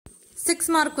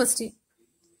6-mark question.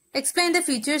 Explain the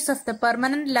features of the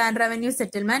permanent land revenue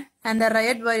settlement and the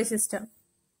right-wary system.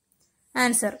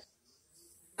 Answer.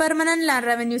 Permanent land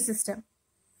revenue system.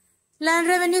 Land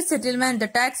revenue settlement,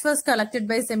 the tax was collected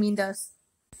by Zamindars.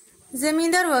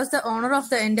 Zamindar was the owner of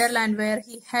the entire land where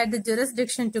he had the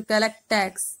jurisdiction to collect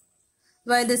tax.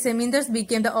 While the Zamindars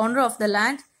became the owner of the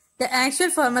land, the actual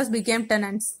farmers became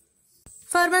tenants.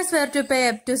 Farmers were to pay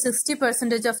up to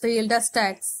 60% of the yield as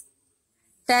tax.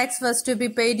 Tax was to be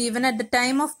paid even at the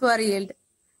time of poor yield.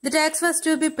 The tax was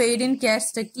to be paid in cash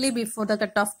strictly before the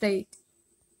cut-off date.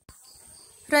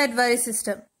 Right-wary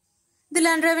system. The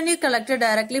land revenue collected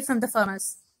directly from the farmers.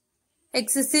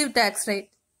 Excessive tax rate.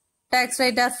 Tax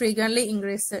rates are frequently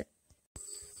increased.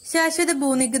 ശാശ്വത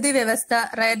ഭൂനികുതി വ്യവസ്ഥ,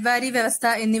 right വാരി വ്യവസ്ഥ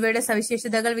എന്നിവയുടെ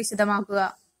സവിശേഷതകൾ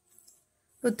വിശദമാക്കുക.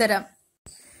 ഉത്തരം.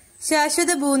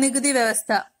 ശാശ്വത ഭൂനികുതി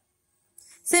വ്യവസ്ഥ.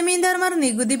 സെമീന്ദാർമാർ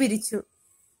നികുതി പിരിച്ചു.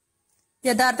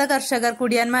 യഥാർത്ഥ കർഷകർ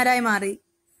കുടിയാന്മാരായി മാറി.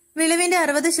 വിളവിന്റെ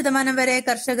 60% വരെ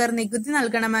കർഷകർ നികുതി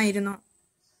നൽകണമായിരുന്നു.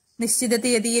 നിശ്ചിത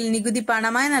തീയതിയിൽ നികുതി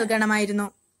പണമായി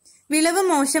നൽകണമായിരുന്നു. വിളവ്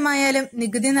മോശമായാലും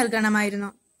നികുതി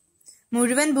നൽകണമായിരുന്നു.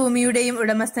 മുഴുവൻ ഭൂമിയുടെയും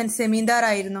ഉടമസ്ഥൻ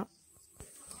സെമീന്ദാറായിരുന്നു.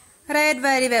 റൈറ്റ്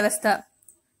വാരി വ്യവസ്ഥ.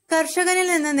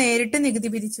 കർഷകനിൽ നിന്ന് നേരിട്ട് നികുതി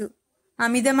പിരിച്ചു.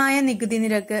 അമിതമായ നികുതി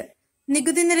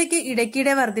നിരക്ക്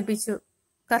ഇടയ്ക്കിടെ വർദ്ധിപ്പിച്ചു.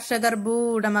 കർഷകർ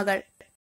ഭൂ ഉടമകൾ.